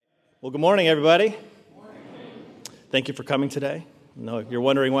Well, good morning, everybody. Good morning. Thank you for coming today. No, if you're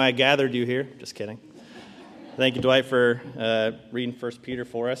wondering why I gathered you here, just kidding. Thank you, Dwight, for reading 1 Peter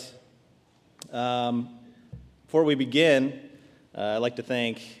for us. Before we begin, I'd like to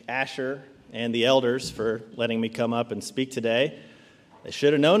thank Asher and the elders for letting me come up and speak today. They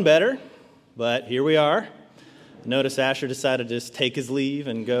should have known better, but here we are. Notice Asher decided to just take his leave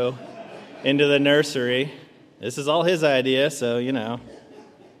and go into the nursery. This is all his idea, so,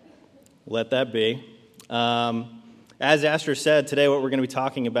 let that be. As Asher said, today what we're going to be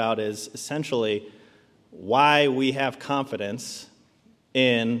talking about is essentially why we have confidence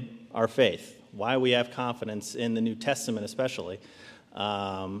in our faith, why we have confidence in the New Testament especially.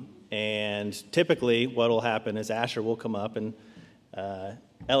 And typically what will happen is Asher will come up and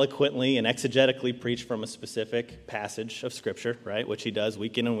eloquently and exegetically preach from a specific passage of Scripture, right, which he does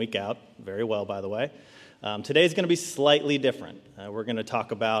week in and week out, very well, by the way. Today is going to be slightly different. We're going to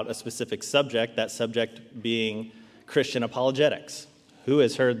talk about a specific subject, that subject being Christian apologetics. Who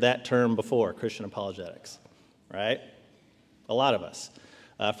has heard that term before, Christian apologetics, right? A lot of us.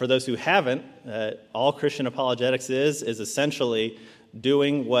 For those who haven't, all Christian apologetics is essentially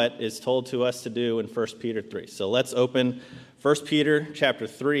doing what is told to us to do in 1 Peter 3. So let's open 1 Peter chapter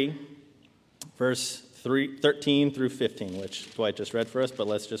 3, verse 13 through 15, which Dwight just read for us, but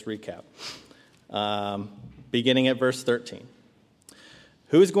let's just recap. Beginning at verse 13.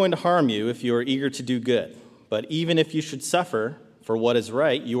 Who is going to harm you if you are eager to do good? But even if you should suffer for what is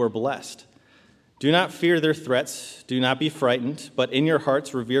right, you are blessed. Do not fear their threats, do not be frightened, but in your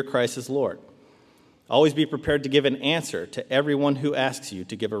hearts revere Christ as Lord. Always be prepared to give an answer to everyone who asks you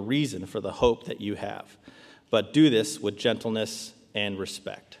to give a reason for the hope that you have. But do this with gentleness and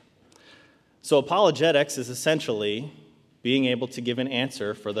respect. So apologetics is essentially being able to give an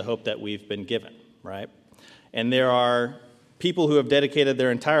answer for the hope that we've been given, right? And there are people who have dedicated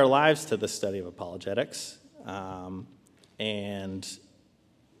their entire lives to the study of apologetics. And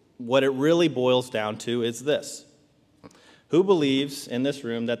what it really boils down to is this. Who believes in this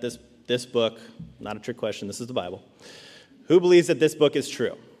room that this book, not a trick question, this is the Bible. Who believes that this book is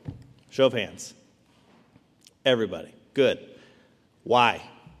true? Show of hands. Everybody. Good. Why?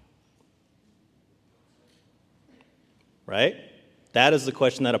 Right? That is the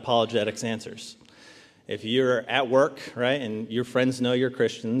question that apologetics answers. If you're at work, right, and your friends know you're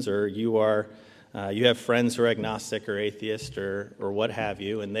Christians, or you have friends who are agnostic or atheist or what have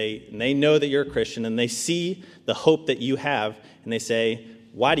you, and they know that you're a Christian, and they see the hope that you have, and they say,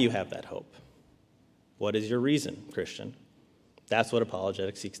 why do you have that hope? What is your reason, Christian? That's what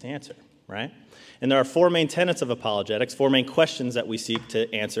apologetics seeks to answer, right? And there are four main tenets of apologetics, four main questions that we seek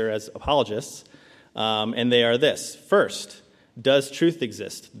to answer as apologists. And they are this. First, does truth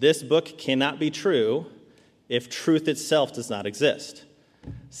exist? This book cannot be true if truth itself does not exist.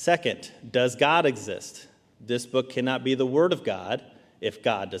 Second, does God exist? This book cannot be the Word of God if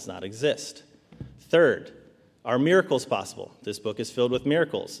God does not exist. Third, are miracles possible? This book is filled with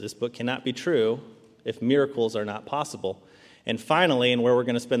miracles. This book cannot be true if miracles are not possible. And finally, and where we're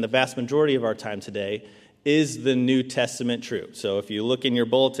going to spend the vast majority of our time today, is the New Testament true? So if you look in your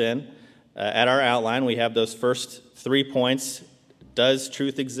bulletin, at our outline, we have those first 3 points. Does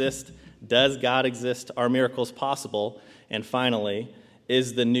truth exist? Does God exist? Are miracles possible? And finally,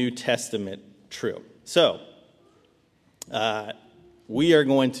 is the New Testament true? So, we are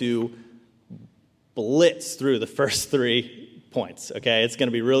going to blitz through the first 3 points, okay? It's going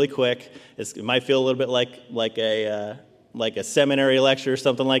to be really quick. It might feel a little bit like a seminary lecture or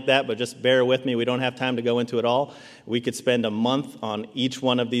something like that, but just bear with me. We don't have time to go into it all. We could spend a month on each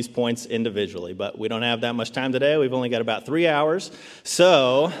one of these points individually, but we don't have that much time today. We've only got about 3 hours.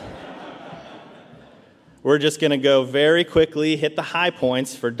 So we're just going to go very quickly, hit the high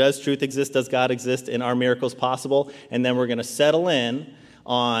points for does truth exist, does God exist, and are miracles possible? And then we're going to settle in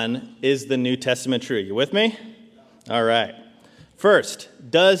on is the New Testament true? You with me? All right. First,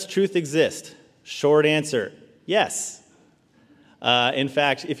 does truth exist? Short answer, yes. In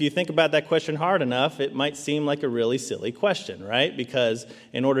fact, if you think about that question hard enough, it might seem like a really silly question, right? Because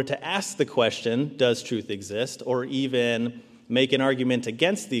in order to ask the question, does truth exist, or even make an argument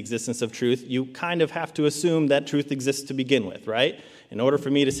against the existence of truth, you kind of have to assume that truth exists to begin with, right? In order for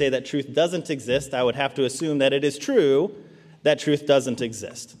me to say that truth doesn't exist, I would have to assume that it is true that truth doesn't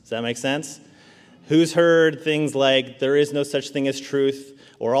exist. Does that make sense? Who's heard things like, there is no such thing as truth,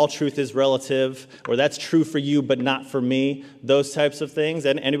 or all truth is relative, or that's true for you but not for me, those types of things?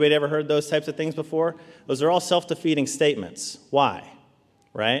 And anybody ever heard those types of things before? Those are all self-defeating statements. Why?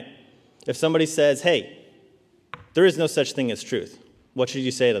 Right? If somebody says, hey, there is no such thing as truth, what should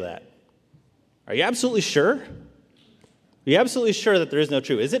you say to that? Are you absolutely sure? Are you absolutely sure that there is no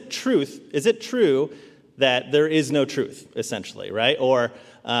truth? Is it true that there is no truth, essentially, right? Or,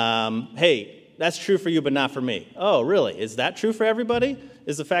 hey, that's true for you but not for me. Oh, really? Is that true for everybody?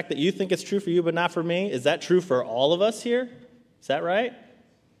 Is the fact that you think it's true for you but not for me, is that true for all of us here? Is that right?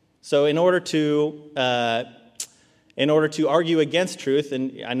 So in order to argue against truth,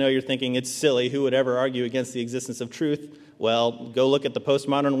 and I know you're thinking it's silly, who would ever argue against the existence of truth? Well, go look at the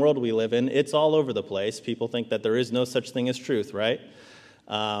postmodern world we live in. It's all over the place. People think that there is no such thing as truth, right?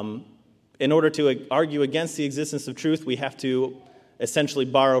 In order to argue against the existence of truth, we have to essentially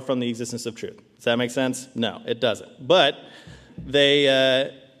borrow from the existence of truth. Does that make sense? No, it doesn't. But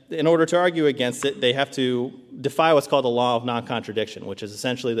in order to argue against it, they have to defy what's called the law of non-contradiction, which is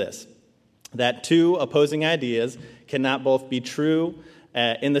essentially this, that two opposing ideas cannot both be true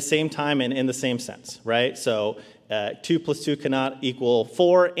in the same time and in the same sense, right? So 2 plus 2 cannot equal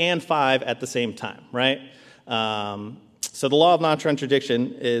 4 and 5 at the same time, right? So the law of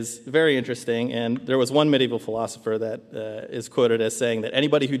non-contradiction is very interesting, and there was one medieval philosopher that is quoted as saying that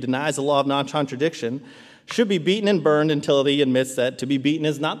anybody who denies the law of non-contradiction should be beaten and burned until he admits that to be beaten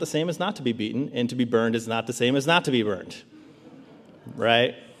is not the same as not to be beaten, and to be burned is not the same as not to be burned,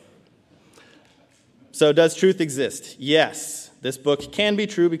 right? So does truth exist? Yes. This book can be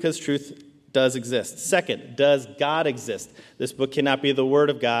true because truth does exist. Second, does God exist? This book cannot be the Word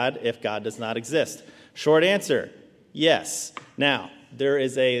of God if God does not exist. Short answer, yes. Now, there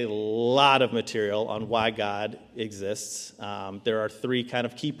is a lot of material on why God exists. There are 3 kind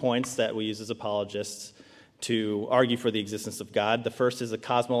of key points that we use as apologists to argue for the existence of God. The first is a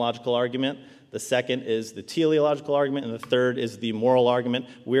cosmological argument. The second is the teleological argument, and the third is the moral argument.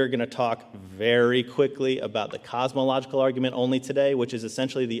 We're going to talk very quickly about the cosmological argument only today, which is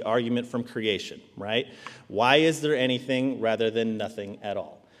essentially the argument from creation, right? Why is there anything rather than nothing at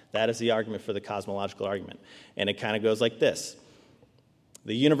all? That is the argument for the cosmological argument. And it kind of goes like this.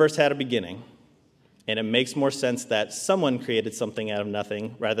 The universe had a beginning, and it makes more sense that someone created something out of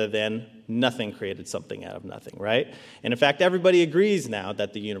nothing rather than nothing created something out of nothing, right? And in fact, everybody agrees now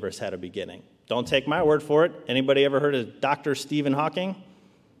that the universe had a beginning. Don't take my word for it. Anybody ever heard of Dr. Stephen Hawking?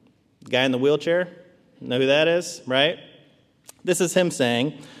 The guy in the wheelchair? Know who that is, right? This is him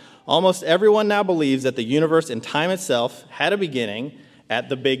saying, almost everyone now believes that the universe and time itself had a beginning at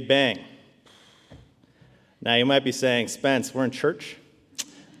the Big Bang. Now you might be saying, Spence, we're in church.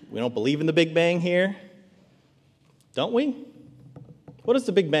 We don't believe in the Big Bang here. Don't we? What does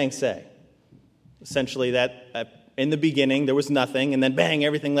the Big Bang say? Essentially that in the beginning there was nothing, and then bang,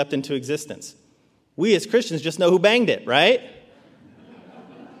 everything leapt into existence. We as Christians just know who banged it, right?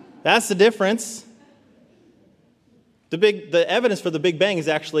 That's the difference. The evidence for the Big Bang is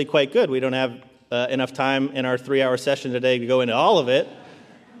actually quite good. We don't have enough time in our 3-hour session today to go into all of it.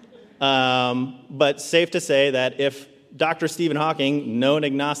 But safe to say that if Dr. Stephen Hawking, known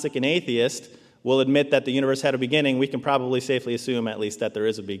agnostic and atheist, will admit that the universe had a beginning, we can probably safely assume at least that there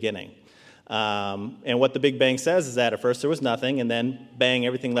is a beginning. And what the Big Bang says is that at first there was nothing, and then bang,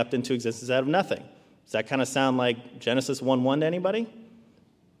 everything leapt into existence out of nothing. Does that kind of sound like Genesis 1:1 to anybody?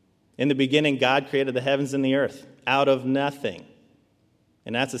 In the beginning, God created the heavens and the earth out of nothing.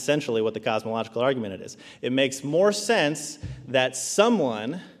 And that's essentially what the cosmological argument is. It makes more sense that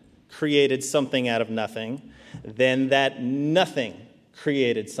someone created something out of nothing than that nothing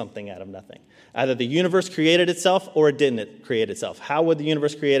created something out of nothing. Either the universe created itself or it didn't create itself. How would the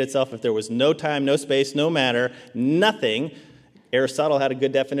universe create itself if there was no time, no space, no matter, nothing? Aristotle had a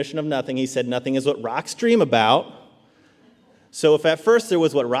good definition of nothing. He said nothing is what rocks dream about. So if at first there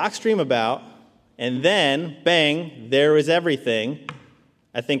was what rocks dream about, and then, bang, there is everything,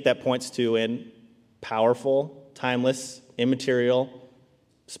 I think that points to a powerful, timeless, immaterial,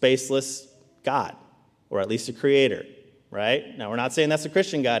 spaceless God, or at least a creator, right? Now, we're not saying that's a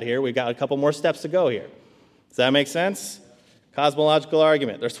Christian God here. We've got a couple more steps to go here. Does that make sense? Cosmological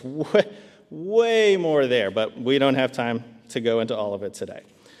argument. There's way more there, but we don't have time to go into all of it today.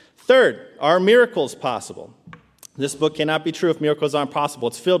 Third, are miracles possible? This book cannot be true if miracles aren't possible.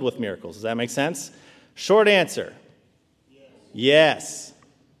 It's filled with miracles. Does that make sense? Short answer, yes.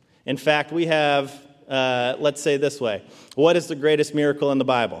 In fact, we have, let's say this way. What is the greatest miracle in the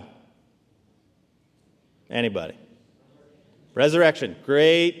Bible? Anybody? Resurrection.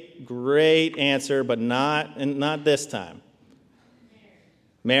 Great answer, but not this time.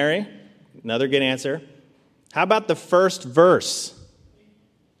 Mary. Another good answer. How about the first verse?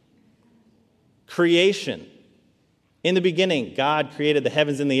 Creation. In the beginning, God created the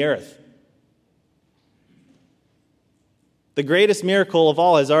heavens and the earth. The greatest miracle of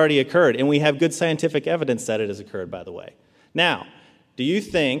all has already occurred, and we have good scientific evidence that it has occurred, by the way. Now, do you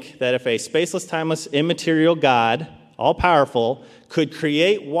think that if a spaceless, timeless, immaterial God all-powerful, could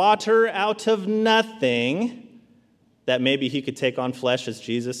create water out of nothing, that maybe he could take on flesh as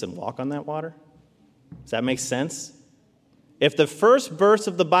Jesus and walk on that water? Does that make sense? If the first verse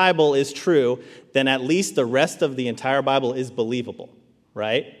of the Bible is true, then at least the rest of the entire Bible is believable,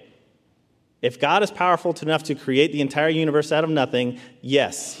 right? If God is powerful enough to create the entire universe out of nothing,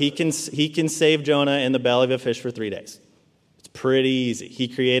 yes, he can save Jonah in the belly of a fish for 3 days. It's pretty easy. He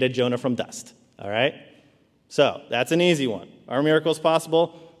created Jonah from dust, all right? So that's an easy one. Are miracles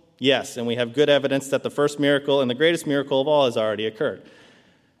possible? Yes, and we have good evidence that the first miracle and the greatest miracle of all has already occurred.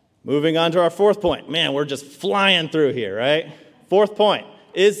 Moving on to our fourth point. Man, we're just flying through here, right? Fourth point.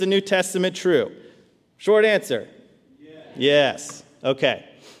 Is the New Testament true? Short answer. Yes. Okay.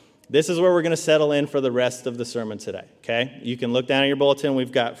 This is where we're going to settle in for the rest of the sermon today, okay? You can look down at your bulletin.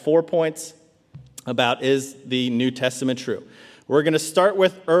 We've got 4 points about is the New Testament true. We're going to start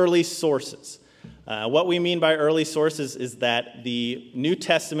with early sources. What we mean by early sources is that the New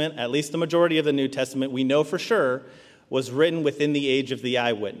Testament, at least the majority of the New Testament, we know for sure, was written within the age of the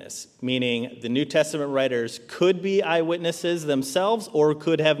eyewitness, meaning the New Testament writers could be eyewitnesses themselves or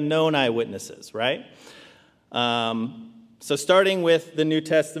could have known eyewitnesses, right? So starting with the New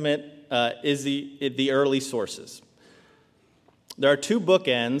Testament is the early sources. There are 2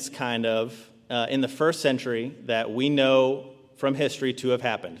 bookends, kind of, in the first century that we know from history to have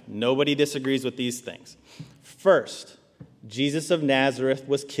happened. Nobody disagrees with these things. First, Jesus of Nazareth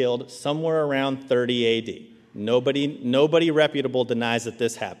was killed somewhere around 30 A.D. Nobody reputable denies that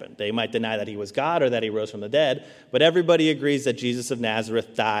this happened. They might deny that he was God or that he rose from the dead, but everybody agrees that Jesus of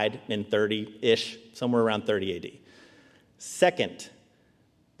Nazareth died in 30-ish, somewhere around 30 AD. Second,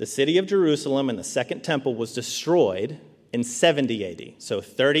 the city of Jerusalem and the Second Temple was destroyed in 70 AD. So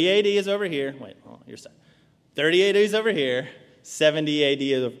 30 AD is over here. Wait, you're sorry. 30 AD is over here. 70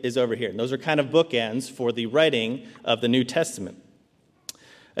 AD is over here. And those are kind of bookends for the writing of the New Testament.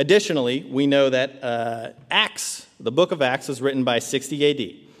 Additionally, we know that Acts, the book of Acts, was written by 60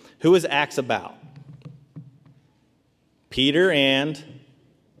 AD. Who is Acts about? Peter and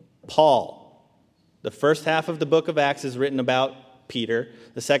Paul. The first half of the book of Acts is written about Peter.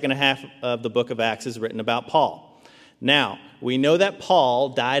 The second half of the book of Acts is written about Paul. Now, we know that Paul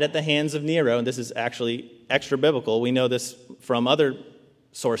died at the hands of Nero, and this is actually extra biblical. We know this from other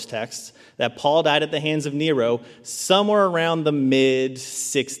source texts, that Paul died at the hands of Nero somewhere around the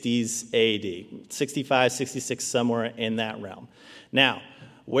mid-60s AD, 65, 66, somewhere in that realm. Now,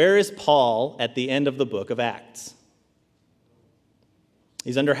 where is Paul at the end of the book of Acts?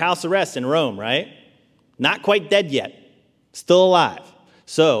 He's under house arrest in Rome, right? Not quite dead yet, still alive.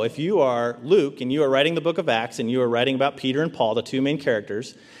 So if you are Luke and you are writing the book of Acts and you are writing about Peter and Paul, the 2 main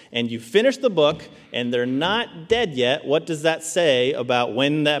characters, and you finish the book and they're not dead yet, what does that say about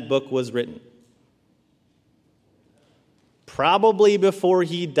when that book was written? Probably before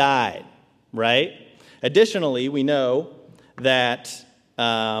he died, right? Additionally, we know that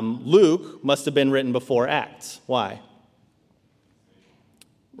Luke must have been written before Acts. Why?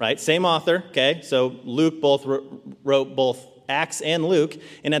 Right? Same author, okay? So Luke wrote both Acts and Luke.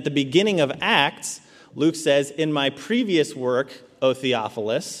 And at the beginning of Acts, Luke says, in my previous work, O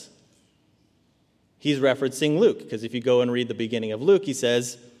Theophilus, he's referencing Luke. Because if you go and read the beginning of Luke, he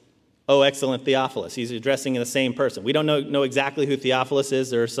says, O excellent Theophilus. He's addressing the same person. We don't know exactly who Theophilus is.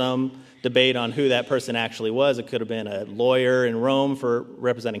 There is some debate on who that person actually was. It could have been a lawyer in Rome for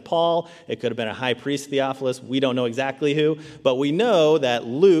representing Paul. It could have been a high priest Theophilus. We don't know exactly who. But we know that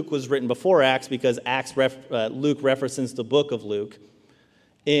Luke was written before Acts because Luke references the book of Luke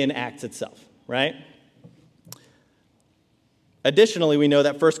in Acts itself, right? Additionally, we know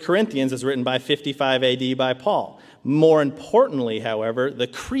that 1 Corinthians is written by 55 AD by Paul. More importantly, however, the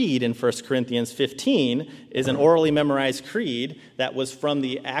creed in 1 Corinthians 15 is an orally memorized creed that was from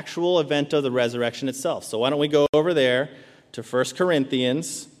the actual event of the resurrection itself. So why don't we go over there to 1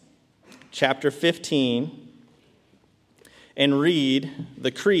 Corinthians chapter 15 and read the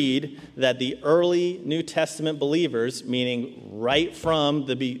creed that the early New Testament believers, meaning right from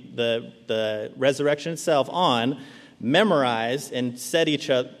the resurrection itself on, memorized and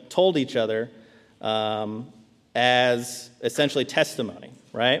told each other as essentially testimony,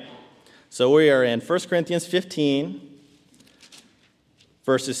 right? So we are in 1 Corinthians 15,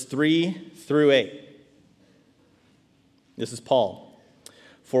 verses 3 through 8. This is Paul.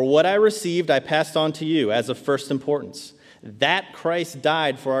 For what I received I passed on to you as of first importance, that Christ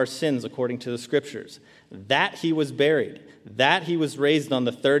died for our sins according to the Scriptures, that he was buried, that he was raised on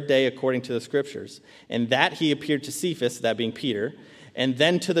the third day according to the Scriptures, and that he appeared to Cephas, that being Peter, and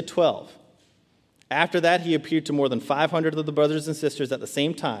then to the 12. After that, he appeared to more than 500 of the brothers and sisters at the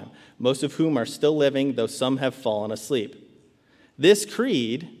same time, most of whom are still living, though some have fallen asleep. This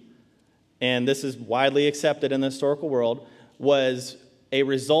creed, and this is widely accepted in the historical world, was a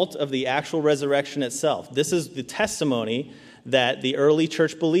result of the actual resurrection itself. This is the testimony that the early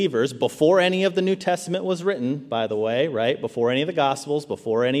church believers, before any of the New Testament was written, by the way, right? Before any of the Gospels,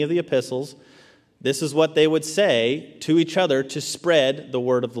 before any of the epistles, this is what they would say to each other to spread the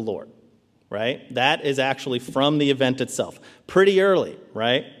word of the Lord, right? That is actually from the event itself. Pretty early,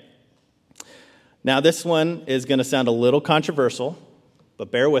 right? Now, this one is going to sound a little controversial,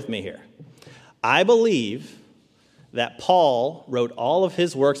 but bear with me here. I believe that Paul wrote all of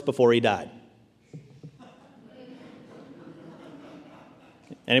his works before he died.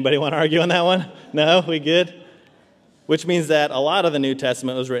 Anybody want to argue on that one? No? We good? Which means that a lot of the New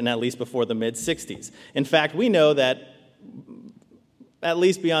Testament was written at least before the mid-60s. In fact, we know that, at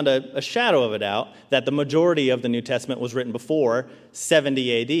least beyond a shadow of a doubt, that the majority of the New Testament was written before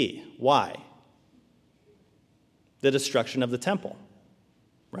 70 AD. Why? The destruction of the temple,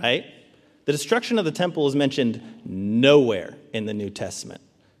 right? The destruction of the temple is mentioned nowhere in the New Testament.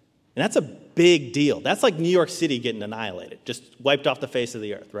 And that's a big deal. That's like New York City getting annihilated, just wiped off the face of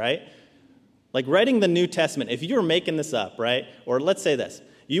the earth, right? Like writing the New Testament, if you were making this up, right? Or let's say this.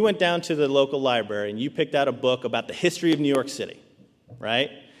 You went down to the local library and you picked out a book about the history of New York City, right?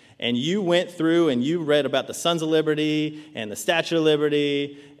 And you went through and you read about the Sons of Liberty and the Statue of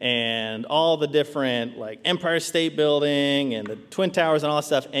Liberty and all the different, like, Empire State Building and the Twin Towers and all that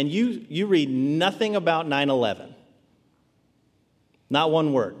stuff, and you read nothing about 9/11. Not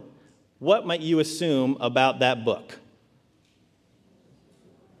one word. What might you assume about that book?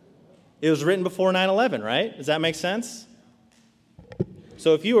 It was written before 9/11, right? Does that make sense?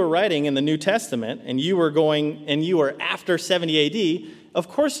 So if you were writing in the New Testament and you were after 70 AD, of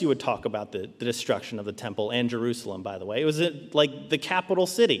course you would talk about the destruction of the temple and Jerusalem, by the way. It was like the capital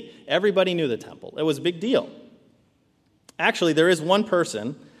city. Everybody knew the temple. It was a big deal. Actually, there is one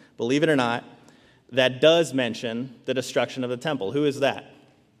person, believe it or not, that does mention the destruction of the temple. Who is that?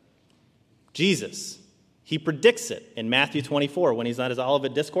 Jesus. He predicts it in Matthew 24 when he's on his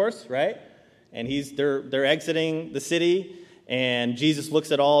Olivet Discourse, right? And they're exiting the city, and Jesus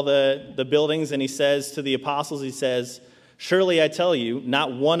looks at all the buildings, and he says to the apostles, he says, "Surely I tell you,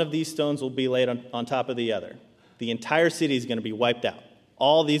 not one of these stones will be laid on top of the other. The entire city is going to be wiped out.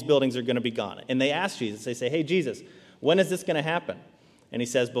 All these buildings are going to be gone." And they ask Jesus, they say, "Hey, Jesus, when is this going to happen?" And he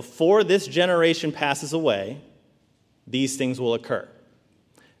says, "Before this generation passes away, these things will occur."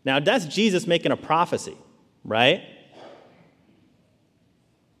 Now, that's Jesus making a prophecy, right?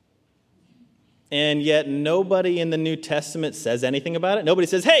 And yet nobody in the New Testament says anything about it. Nobody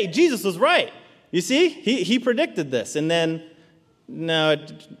says, "Hey, Jesus was right. You see, he predicted this." And then, no,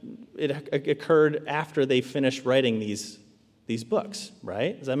 it occurred after they finished writing these books,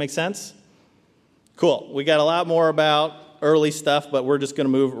 right? Does that make sense? Cool. We got a lot more about early stuff, but we're just going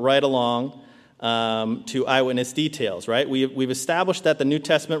to move right along to eyewitness details, right? We've established that the New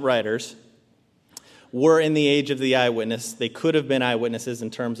Testament writers were in the age of the eyewitness. They could have been eyewitnesses in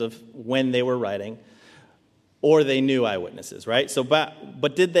terms of when they were writing, or they knew eyewitnesses, right? So,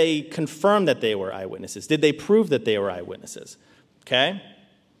 but did they confirm that they were eyewitnesses? Did they prove that they were eyewitnesses? Okay?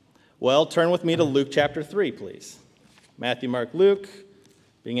 Well, turn with me to Luke chapter 3, please. Matthew, Mark, Luke,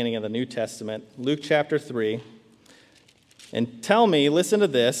 beginning of the New Testament. Luke chapter 3. And tell me, listen to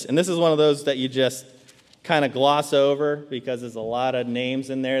this, and this is one of those that you just kind of gloss over because there's a lot of names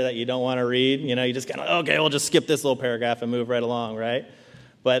in there that you don't want to read. You know, you just kind of, okay, we'll just skip this little paragraph and move right along, right?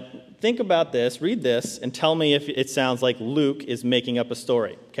 But think about this, read this, and tell me if it sounds like Luke is making up a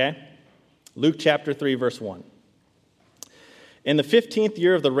story, okay? Luke chapter 3, verse 1. In the 15th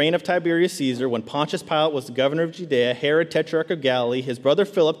year of the reign of Tiberius Caesar, when Pontius Pilate was the governor of Judea, Herod, tetrarch of Galilee, his brother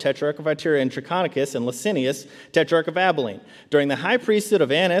Philip, tetrarch of Iturea and Trachonitis, and Lysanias, tetrarch of Abilene. During the high priesthood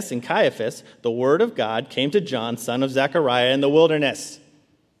of Annas and Caiaphas, the word of God came to John, son of Zechariah, in the wilderness.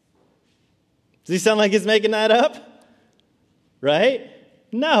 Does he sound like he's making that up? Right?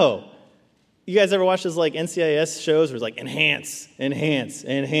 No. You guys ever watch those like NCIS shows where it's like enhance, enhance,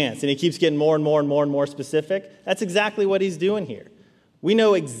 enhance, and he keeps getting more and more and more and more specific? That's exactly what he's doing here. We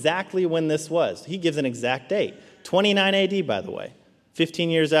know exactly when this was. He gives an exact date. 29 AD, by the way. 15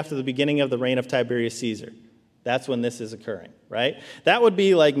 years after the beginning of the reign of Tiberius Caesar. That's when this is occurring, right? That would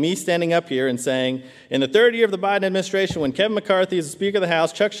be like me standing up here and saying, in the third year of the Biden administration, when Kevin McCarthy is the Speaker of the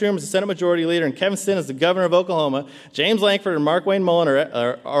House, Chuck Schumer is the Senate Majority Leader, and Kevin Stitt is the Governor of Oklahoma, James Lankford and Mark Wayne Mullen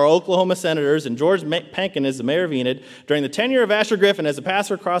are Oklahoma Senators, and George Pankin is the Mayor of Enid. During the tenure of Asher Griffin as the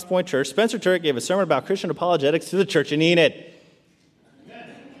pastor of Cross Point Church, Spencer Turk gave a sermon about Christian apologetics to the church in Enid.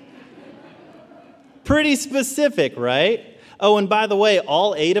 Pretty specific, right? Oh, and by the way,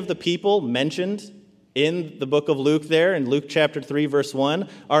 all 8 of the people mentioned in the book of Luke there, in Luke chapter 3, verse 1,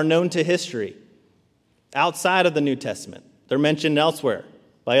 are known to history outside of the New Testament. They're mentioned elsewhere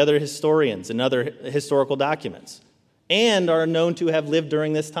by other historians and other historical documents, and are known to have lived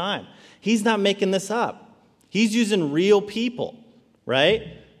during this time. He's not making this up. He's using real people,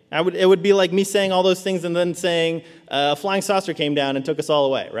 right? It would be like me saying all those things and then saying a flying saucer came down and took us all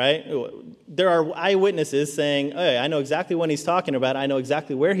away, right? There are eyewitnesses saying, hey, I know exactly what he's talking about. I know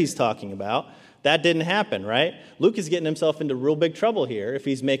exactly where he's talking about. That didn't happen, right? Luke is getting himself into real big trouble here if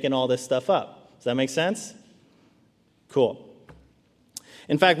he's making all this stuff up. Does that make sense? Cool.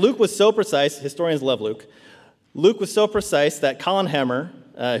 In fact, Luke was so precise, historians love Luke. Luke was so precise that Colin Hemmer,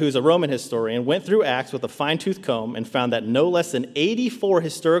 who's a Roman historian, went through Acts with a fine-tooth comb and found that no less than 84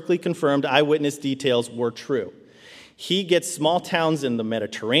 historically confirmed eyewitness details were true. He gets small towns in the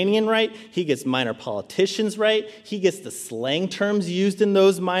Mediterranean right. He gets minor politicians right. He gets the slang terms used in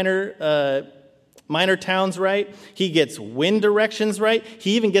those minor towns right. He gets wind directions right.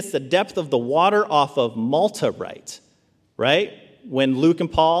 He even gets the depth of the water off of Malta right? When Luke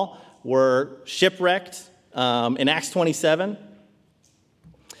and Paul were shipwrecked in Acts 27.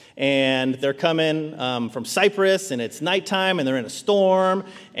 And they're coming from Cyprus, and it's nighttime, and they're in a storm,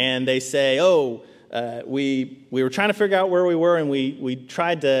 and they say, we were trying to figure out where we were, and we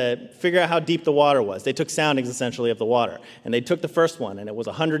tried to figure out how deep the water was. They took soundings, essentially, of the water. And they took the first one, and it was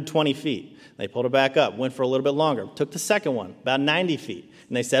 120 feet. They pulled it back up, went for a little bit longer, took the second one, about 90 feet.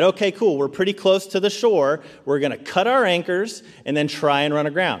 And they said, okay, cool, we're pretty close to the shore. We're going to cut our anchors and then try and run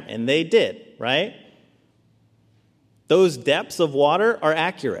aground. And they did, right? Those depths of water are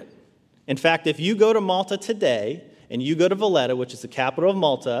accurate. In fact, if you go to Malta today, and you go to Valletta, which is the capital of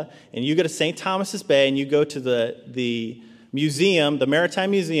Malta, and you go to St. Thomas's Bay, and you go to the museum, the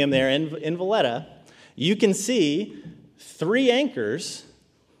Maritime Museum there in Valletta, you can see 3 anchors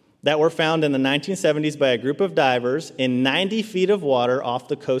that were found in the 1970s by a group of divers in 90 feet of water off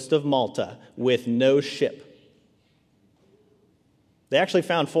the coast of Malta with no ship. They actually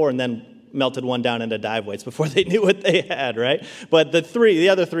found 4 and then melted one down into dive weights before they knew what they had, right? But the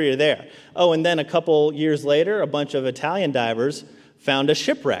other 3 are there. Oh, and then a couple years later, a bunch of Italian divers found a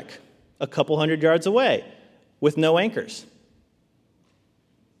shipwreck a couple hundred yards away with no anchors.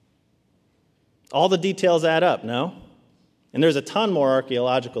 All the details add up, no? And there's a ton more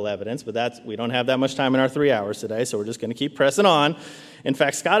archaeological evidence, but we don't have that much time in our 3 hours today, so we're just going to keep pressing on. In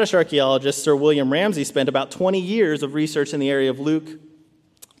fact, Scottish archaeologist Sir William Ramsay spent about 20 years of research in the area of Luke,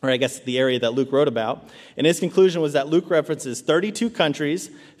 or I guess the area that Luke wrote about, and his conclusion was that Luke references 32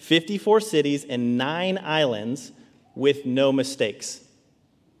 countries, 54 cities, and 9 islands with no mistakes.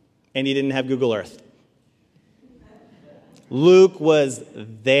 And he didn't have Google Earth. Luke was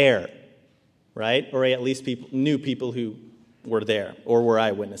there, right? Or at least knew people who were there or were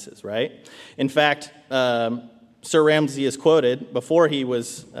eyewitnesses, right? In fact, Sir Ramsay is quoted before he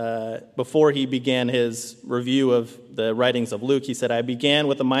began his review of the writings of Luke. He said, "I began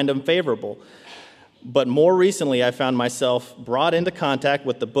with a mind unfavorable, but more recently I found myself brought into contact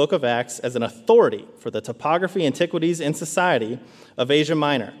with the book of Acts as an authority for the topography, antiquities, and society of Asia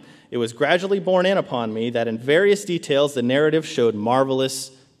Minor. It was gradually borne in upon me that in various details the narrative showed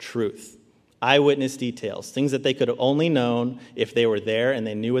marvelous truth." Eyewitness details, things that they could have only known if they were there and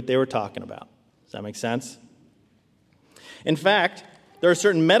they knew what they were talking about. Does that make sense? In fact, there are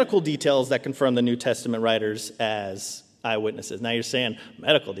certain medical details that confirm the New Testament writers as eyewitnesses. Now you're saying,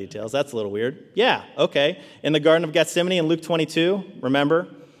 medical details, that's a little weird. Yeah, okay. In the Garden of Gethsemane in Luke 22, remember,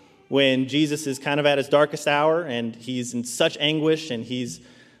 when Jesus is kind of at his darkest hour and he's in such anguish and he's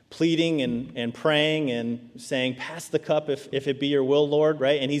pleading and praying and saying, "Pass the cup if it be your will, Lord,"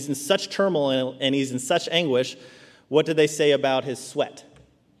 right? And he's in such turmoil and he's in such anguish. What did they say about his sweat?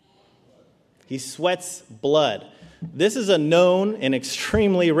 He sweats blood. This is a known and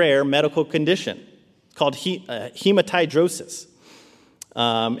extremely rare medical condition called hematidrosis.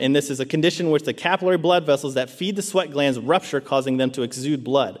 And this is a condition in which the capillary blood vessels that feed the sweat glands rupture, causing them to exude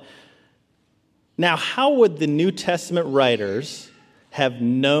blood. Now, how would the New Testament writers have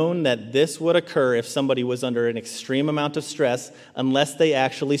known that this would occur if somebody was under an extreme amount of stress unless they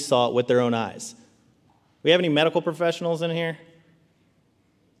actually saw it with their own eyes? We have any medical professionals in here?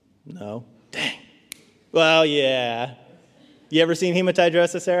 No? Dang. Well, yeah. You ever seen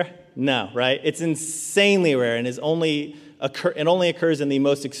hematidrosis, Sarah? No, right? It's insanely rare and it only occurs in the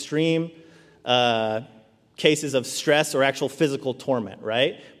most extreme cases of stress or actual physical torment,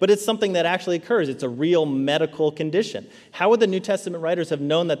 right? But it's something that actually occurs. It's a real medical condition. How would the New Testament writers have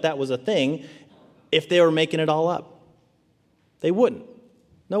known that that was a thing if they were making it all up? They wouldn't.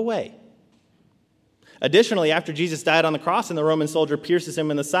 No way. Additionally, after Jesus died on the cross and the Roman soldier pierces him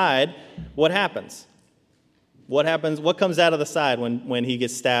in the side, what happens? What happens? What comes out of the side when he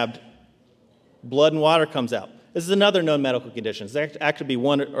gets stabbed? Blood and water comes out. This is another known medical condition. There actually be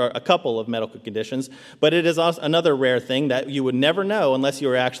one or a couple of medical conditions, but it is also another rare thing that you would never know unless you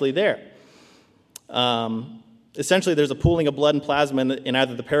were actually there. Essentially, there's a pooling of blood and plasma in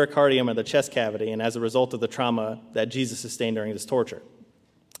either the pericardium or the chest cavity, and as a result of the trauma that Jesus sustained during this torture.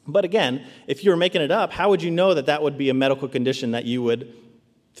 But again, if you were making it up, how would you know that that would be a medical condition that you would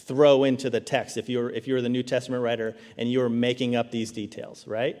throw into the text if you were the New Testament writer and you were making up these details,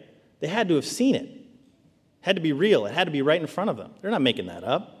 right? They had to have seen it. It had to be real. It had to be right in front of them. They're not making that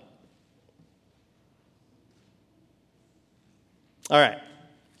up. All right,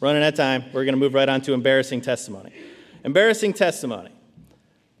 running out of time. We're going to move right on to embarrassing testimony. Embarrassing testimony.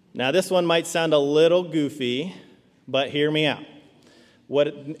 Now, this one might sound a little goofy, but hear me out. What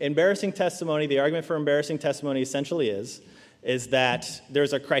embarrassing testimony, the argument for embarrassing testimony essentially is that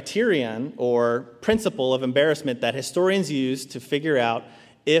there's a criterion or principle of embarrassment that historians use to figure out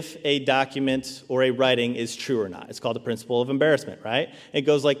if a document or a writing is true or not. It's called the principle of embarrassment, right? It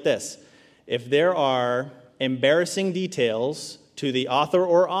goes like this. If there are embarrassing details to the author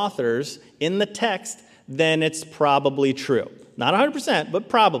or authors in the text, then it's probably true. Not 100%, but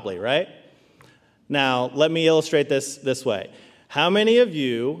probably, right? Now, let me illustrate this way. How many of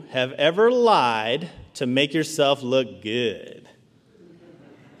you have ever lied to make yourself look good?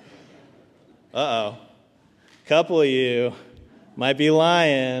 Uh-oh. A couple of you might be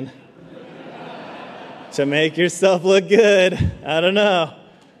lying to make yourself look good. I don't know.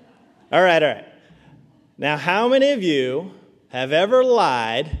 All right. Now, how many of you have ever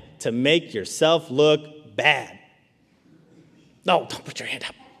lied to make yourself look bad? No, don't put your hand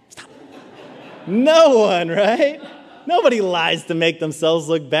up. Stop. No one, right? Nobody lies to make themselves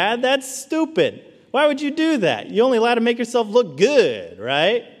look bad. That's stupid. Why would you do that? You only lie to make yourself look good,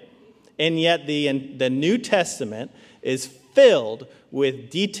 right? And yet the New Testament is filled with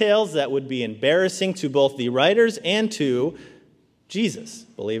details that would be embarrassing to both the writers and to Jesus,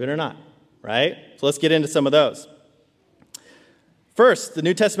 believe it or not, right? So let's get into some of those. First, the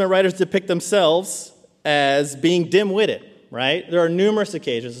New Testament writers depict themselves as being dim-witted, right? There are numerous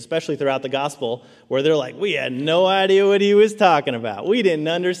occasions, especially throughout the gospel, where they're like, we had no idea what he was talking about. We didn't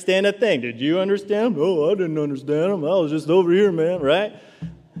understand a thing. Did you understand him? Oh, I didn't understand him. I was just over here, man, right?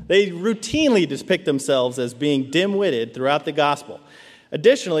 They routinely depict themselves as being dim-witted throughout the gospel.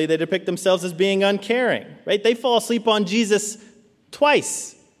 Additionally, they depict themselves as being uncaring, right? They fall asleep on Jesus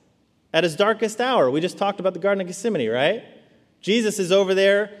twice at his darkest hour. We just talked about the Garden of Gethsemane, right? Jesus is over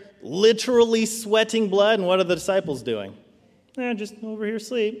there literally sweating blood, and what are the disciples doing? Just over here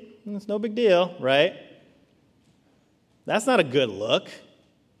asleep. It's no big deal, right? That's not a good look.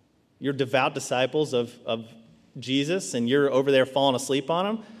 You're devout disciples of Jesus, and you're over there falling asleep on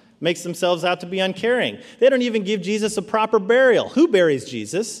him. Makes themselves out to be uncaring. They don't even give Jesus a proper burial. Who buries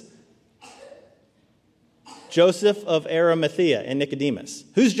Jesus? Joseph of Arimathea and Nicodemus.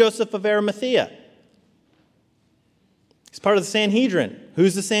 Who's Joseph of Arimathea? He's part of the Sanhedrin.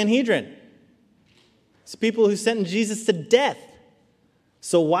 Who's the Sanhedrin? It's the people who sentenced Jesus to death.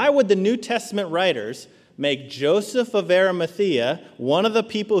 So why would the New Testament writers make Joseph of Arimathea, one of the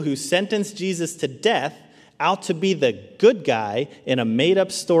people who sentenced Jesus to death, out to be the good guy in a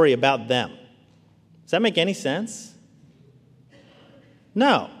made-up story about them? Does that make any sense?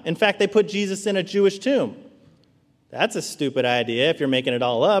 No. In fact, they put Jesus in a Jewish tomb. That's a stupid idea if you're making it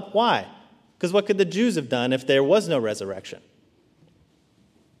all up. Why? Because what could the Jews have done if there was no resurrection?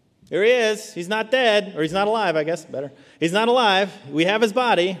 Here he is. He's not dead, or he's not alive, I guess. Better. He's not alive. We have his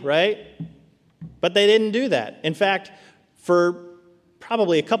body, right? But they didn't do that. In fact, for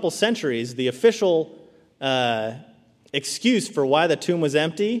probably a couple centuries, the official excuse for why the tomb was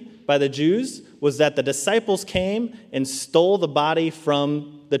empty by the Jews was that the disciples came and stole the body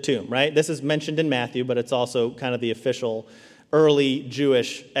from the tomb, right? This is mentioned in Matthew, but it's also kind of the official early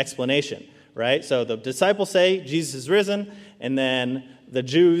Jewish explanation, right? So the disciples say Jesus is risen, and then the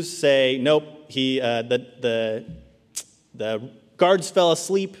Jews say, nope, the guards fell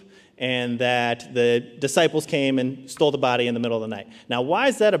asleep, and that the disciples came and stole the body in the middle of the night. Now, why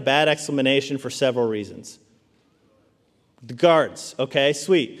is that a bad explanation? For several reasons. The guards, okay,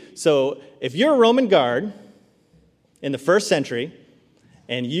 sweet. So if you're a Roman guard in the first century,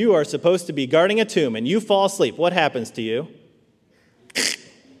 and you are supposed to be guarding a tomb, and you fall asleep, what happens to you?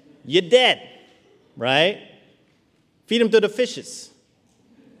 You're dead, right? Feed them to the fishes.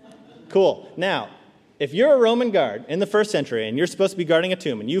 Cool. Now, if you're a Roman guard in the first century and you're supposed to be guarding a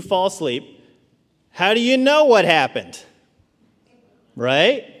tomb and you fall asleep, how do you know what happened?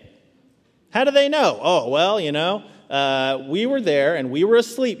 Right? How do they know? Oh, well, we were there and we were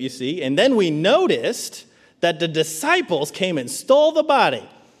asleep, you see, and then we noticed that the disciples came and stole the body.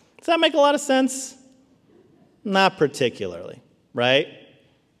 Does that make a lot of sense? Not particularly, right?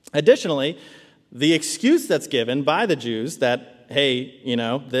 Additionally, the excuse that's given by the Jews that, hey,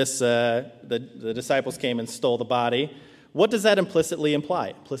 the disciples came and stole the body, what does that implicitly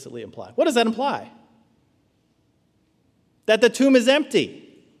imply? What does that imply? That the tomb is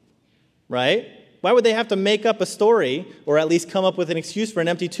empty, right? Why would they have to make up a story or at least come up with an excuse for an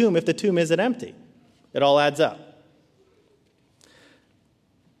empty tomb if the tomb isn't empty? It all adds up.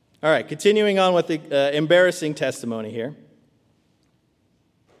 All right, continuing on with the embarrassing testimony here.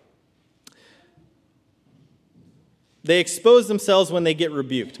 They expose themselves when they get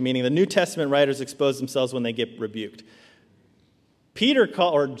rebuked, meaning the New Testament writers expose themselves when they get rebuked.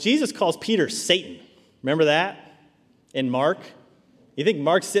 Jesus calls Peter Satan. Remember that in Mark? You think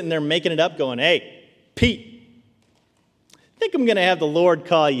Mark's sitting there making it up going, hey, Pete, I think I'm going to have the Lord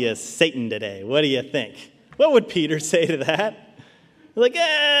call you Satan today. What do you think? What would Peter say to that? Like,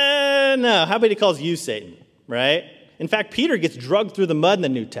 no. How about he calls you Satan, right? In fact, Peter gets drugged through the mud in the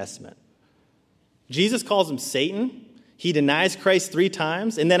New Testament. Jesus calls him Satan. He denies Christ 3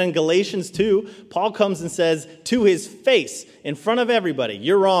 times. And then in Galatians 2, Paul comes and says to his face, in front of everybody,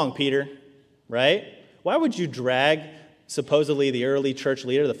 you're wrong, Peter, right? Why would you drag supposedly the early church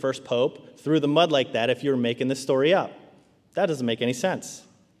leader, the first pope, through the mud like that if you were making this story up? That doesn't make any sense.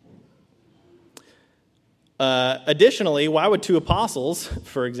 Additionally, why would 2 apostles,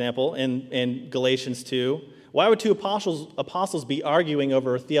 for example, in Galatians 2, why would 2 apostles be arguing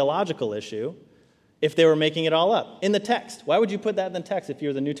over a theological issue if they were making it all up in the text? Why would you put that in the text if you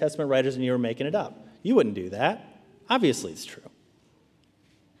were the New Testament writers and you were making it up? You wouldn't do that. Obviously, it's true.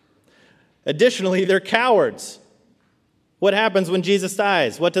 Additionally, they're cowards. What happens when Jesus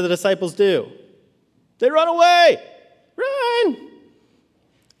dies? What do the disciples do? They run away. Run!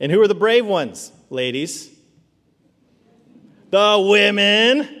 And who are the brave ones, ladies? The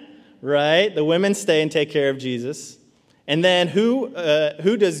women, right? The women stay and take care of Jesus. And then who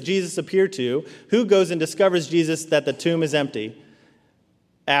does Jesus appear to? Who goes and discovers Jesus that the tomb is empty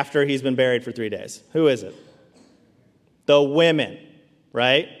after he's been buried for 3 days? Who is it? The women,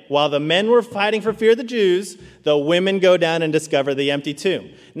 right? While the men were fighting for fear of the Jews, the women go down and discover the empty tomb.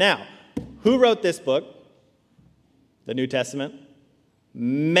 Now, who wrote this book? The New Testament?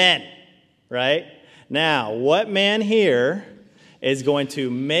 Men, right? Now, what man here is going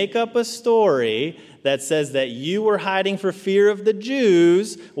to make up a story that says that you were hiding for fear of the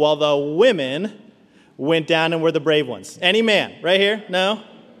Jews while the women went down and were the brave ones? Any man right here? No?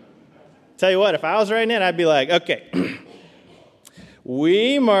 Tell you what, if I was writing it, I'd be like, okay,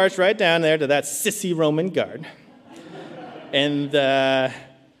 we marched right down there to that sissy Roman guard and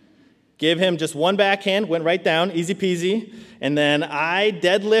give him just one backhand, went right down, easy peasy, and then I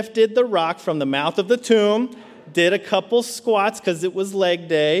deadlifted the rock from the mouth of the tomb, did a couple squats because it was leg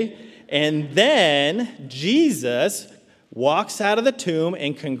day, and then Jesus walks out of the tomb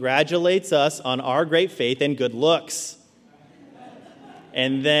and congratulates us on our great faith and good looks.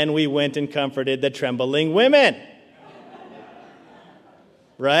 And then we went and comforted the trembling women.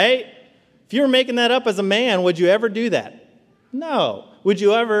 Right? If you were making that up as a man, would you ever do that? No. Would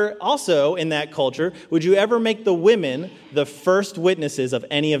you ever, also in that culture, would you ever make the women the first witnesses of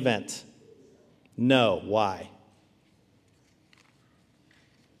any event? No. Why?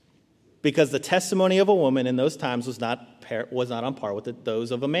 Because the testimony of a woman in those times was not on par with those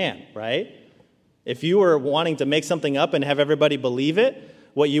of a man, right? If you were wanting to make something up and have everybody believe it,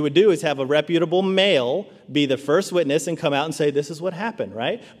 what you would do is have a reputable male be the first witness and come out and say, this is what happened,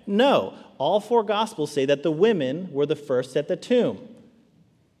 right? No. All 4 Gospels say that the women were the first at the tomb.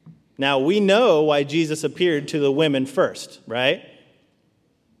 Now, we know why Jesus appeared to the women first, right?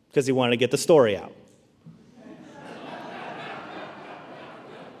 Because he wanted to get the story out.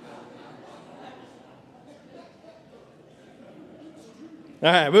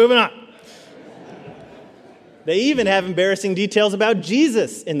 All right, moving on. They even have embarrassing details about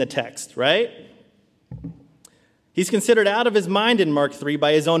Jesus in the text, right? He's considered out of his mind in Mark 3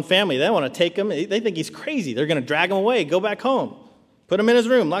 by his own family. They want to take him. They think he's crazy. They're going to drag him away, go back home, put him in his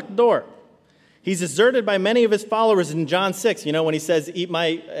room, lock the door. He's deserted by many of his followers in John 6. You know, when he says, eat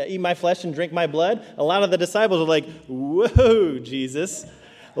my flesh and drink my blood, a lot of the disciples are like, whoa, Jesus,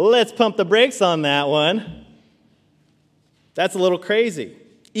 let's pump the brakes on that one. That's a little crazy.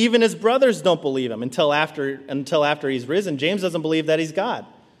 Even his brothers don't believe him until after he's risen. James doesn't believe that he's God.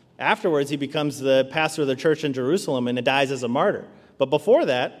 Afterwards, he becomes the pastor of the church in Jerusalem and dies as a martyr. But before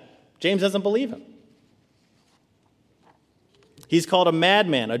that, James doesn't believe him. He's called a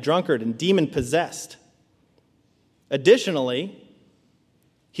madman, a drunkard, and demon-possessed. Additionally,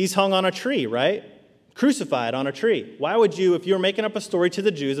 he's hung on a tree, right? Crucified on a tree. Why would you, if you were making up a story to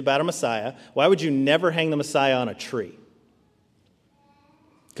the Jews about a Messiah, why would you never hang the Messiah on a tree?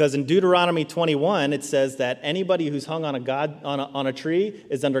 Because in Deuteronomy 21, it says that anybody who's hung on a tree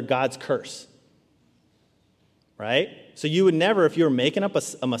is under God's curse. Right? So you would never, if you were making up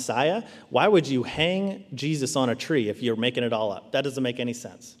a Messiah, why would you hang Jesus on a tree if you're making it all up? That doesn't make any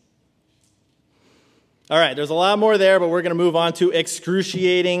sense. All right, there's a lot more there, but we're going to move on to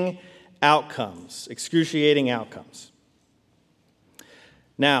excruciating outcomes. Excruciating outcomes.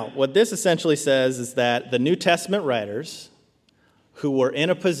 Now, what this essentially says is that the New Testament writers who were in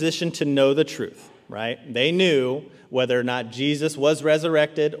a position to know the truth, right? They knew whether or not Jesus was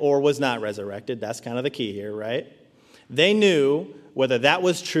resurrected or was not resurrected. That's kind of the key here, right? They knew whether that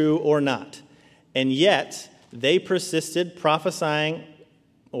was true or not. And yet, they persisted prophesying,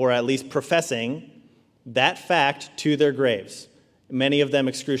 or at least professing, that fact to their graves. Many of them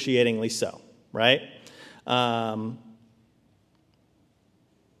excruciatingly so, right? In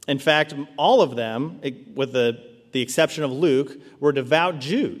fact, all of them, with the exception of Luke, were devout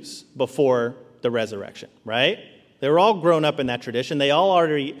Jews before the resurrection, right? They were all grown up in that tradition. They all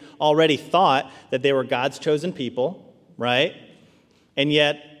already thought that they were God's chosen people, right? And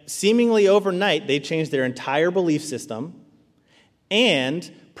yet, seemingly overnight, they changed their entire belief system and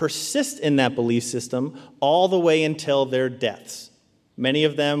persist in that belief system all the way until their deaths. Many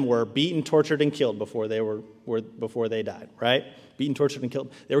of them were beaten, tortured, and killed before they died, right? Beaten, tortured, and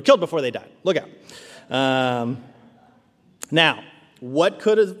killed. They were killed before they died. Look out. Now, what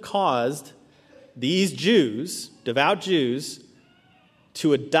could have caused these Jews, devout Jews,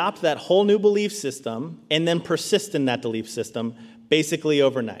 to adopt that whole new belief system and then persist in that belief system basically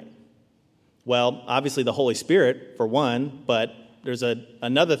overnight? Well, obviously the Holy Spirit, for one, but there's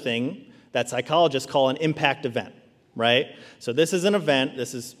another thing that psychologists call an impact event, right? So this is an event,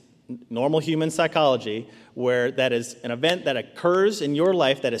 this is normal human psychology, where that is an event that occurs in your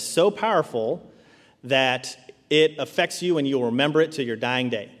life that is so powerful that it affects you and you'll remember it to your dying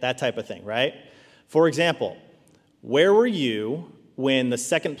day, that type of thing, right? For example, where were you when the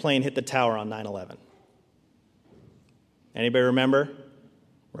second plane hit the tower on 9/11? Anybody remember?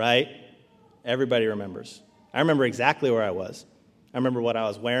 Right? Everybody remembers. I remember exactly where I was. I remember what I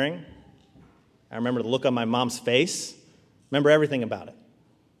was wearing. I remember the look on my mom's face. Remember everything about it.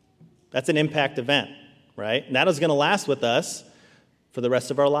 That's an impact event, right? And that is going to last with us for the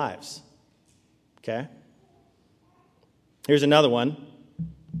rest of our lives. Okay? Here's another one.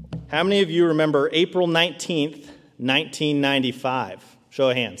 How many of you remember April 19th, 1995? Show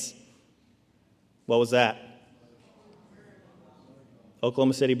of hands. What was that?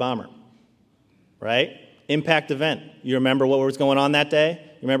 Oklahoma City bomber. Right? Impact event. You remember what was going on that day?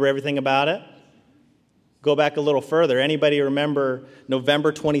 You remember everything about it? Go back a little further. Anybody remember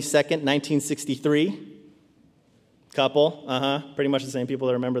November 22nd, 1963? Couple. Pretty much the same people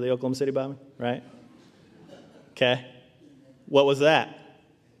that remember the Oklahoma City bombing, right? Okay. What was that?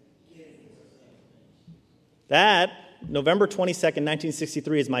 That, November 22nd,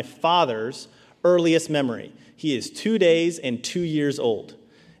 1963, is my father's earliest memory. He is 2 days and 2 years old.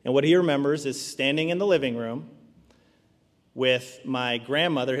 And what he remembers is standing in the living room with my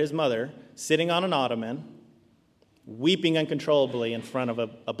grandmother, his mother, sitting on an ottoman, weeping uncontrollably in front of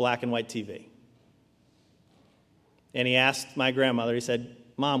a black and white TV. And he asked my grandmother, he said,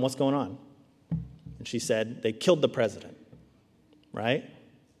 "Mom, what's going on?" And she said, "They killed the president." Right?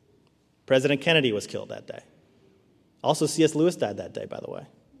 President Kennedy was killed that day. Also, C.S. Lewis died that day, by the way.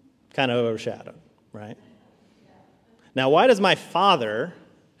 Kind of overshadowed, right? Now, why does my father,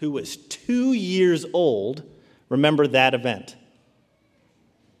 who was 2 years old, remember that event?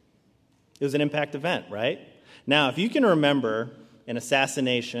 It was an impact event, right? Now, if you can remember an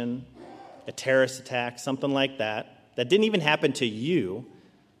assassination, a terrorist attack, something like that, that didn't even happen to you,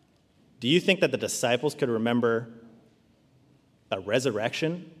 do you think that the disciples could remember a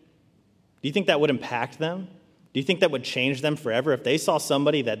resurrection? Do you think that would impact them? Do you think that would change them forever? If they saw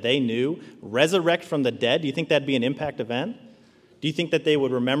somebody that they knew resurrect from the dead, do you think that'd be an impact event? Do you think that they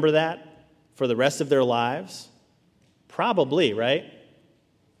would remember that for the rest of their lives? Probably, right?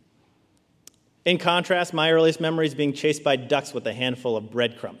 In contrast, my earliest memory is being chased by ducks with a handful of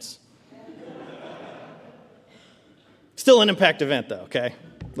breadcrumbs. Still an impact event, though, okay?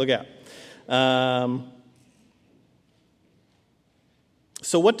 Look out.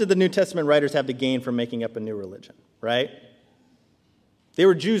 So what did the New Testament writers have to gain from making up a new religion, right? They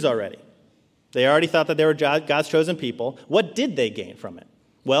were Jews already. They already thought that they were God's chosen people. What did they gain from it?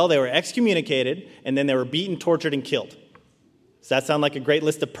 Well, they were excommunicated, and then they were beaten, tortured, and killed. Does that sound like a great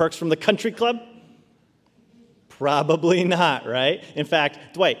list of perks from the country club? Probably not, right? In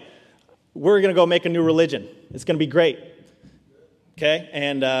fact, Dwight, we're going to go make a new religion. It's going to be great. Okay?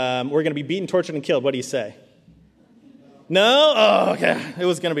 And we're going to be beaten, tortured, and killed. What do you say? No? Oh, okay. It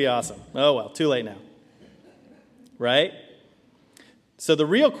was going to be awesome. Oh, well, too late now. Right? So the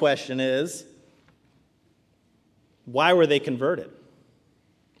real question is, why were they converted?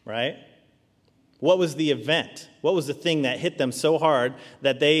 Right? What was the event? What was the thing that hit them so hard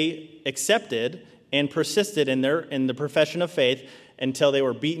that they accepted and persisted in the profession of faith until they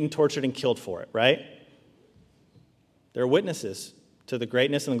were beaten, tortured, and killed for it, right? They're witnesses to the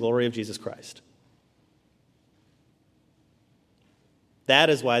greatness and the glory of Jesus Christ. That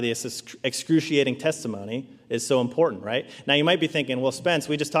is why this excruciating testimony is so important, right? Now, you might be thinking, well, Spence,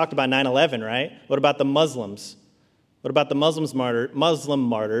 we just talked about 9/11, right? What about the Muslims? What about the Muslim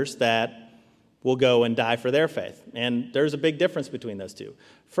martyrs that will go and die for their faith? And there's a big difference between those two.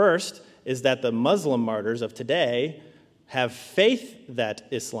 First is that the Muslim martyrs of today have faith that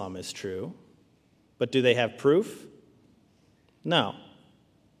Islam is true, but do they have proof? No.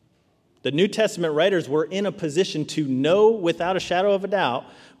 The New Testament writers were in a position to know without a shadow of a doubt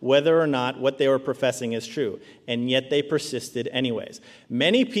whether or not what they were professing is true, and yet they persisted anyways.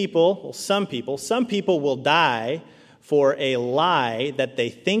 Many people, well, some people will die for a lie that they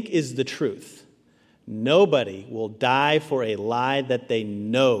think is the truth. Nobody will die for a lie that they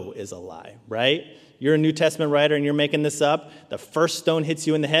know is a lie, right? You're a New Testament writer and you're making this up. The first stone hits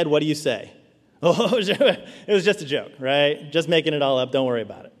you in the head. What do you say? Oh, it was just a joke, right? Just making it all up. Don't worry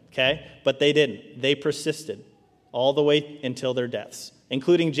about it, okay? But they didn't. They persisted all the way until their deaths,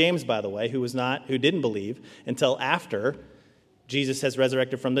 including James, by the way, who didn't believe until after Jesus has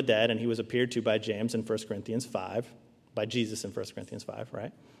resurrected from the dead and he was appeared to by James in 1 Corinthians 5, by Jesus in 1 Corinthians 5,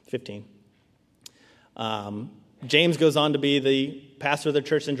 right? 15. James goes on to be the pastor of the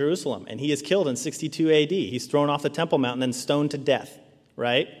church in Jerusalem, and he is killed in 62 AD. He's thrown off the Temple Mount and then stoned to death,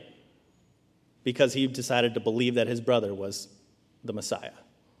 right? Because he decided to believe that his brother was the Messiah.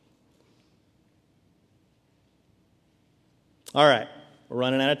 All right, we're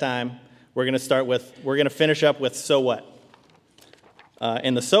running out of time. We're going to finish up with so what?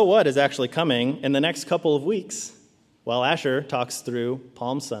 And the so what is actually coming in the next couple of weeks while Asher talks through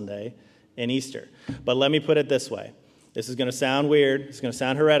Palm Sunday and Easter. But let me put it this way. This is going to sound weird. It's going to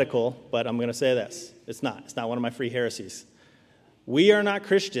sound heretical, but I'm going to say this. It's not one of my free heresies. We are not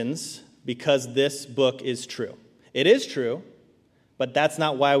Christians because this book is true. It is true, but that's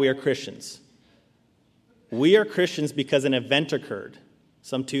not why we are Christians. We are Christians because an event occurred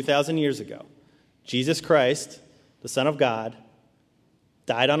some 2,000 years ago. Jesus Christ, the Son of God,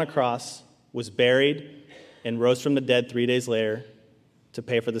 died on a cross, was buried, and rose from the dead 3 days later to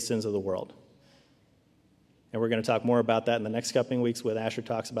pay for the sins of the world. And we're going to talk more about that in the next couple of weeks when Asher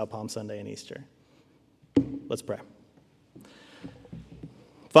talks about Palm Sunday and Easter. Let's pray.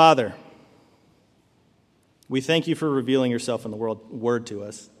 Father, we thank you for revealing yourself in the word to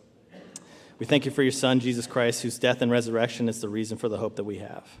us. We thank you for your Son, Jesus Christ, whose death and resurrection is the reason for the hope that we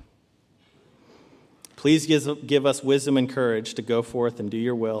have. Please give us wisdom and courage to go forth and do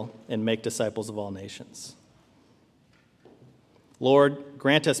your will and make disciples of all nations. Lord,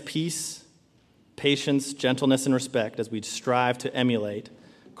 grant us peace, patience, gentleness, and respect as we strive to emulate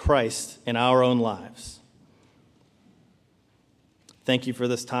Christ in our own lives. Thank you for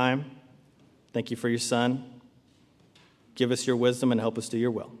this time. Thank you for your Son. Give us your wisdom and help us do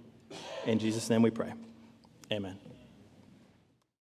your will. In Jesus' name we pray. Amen.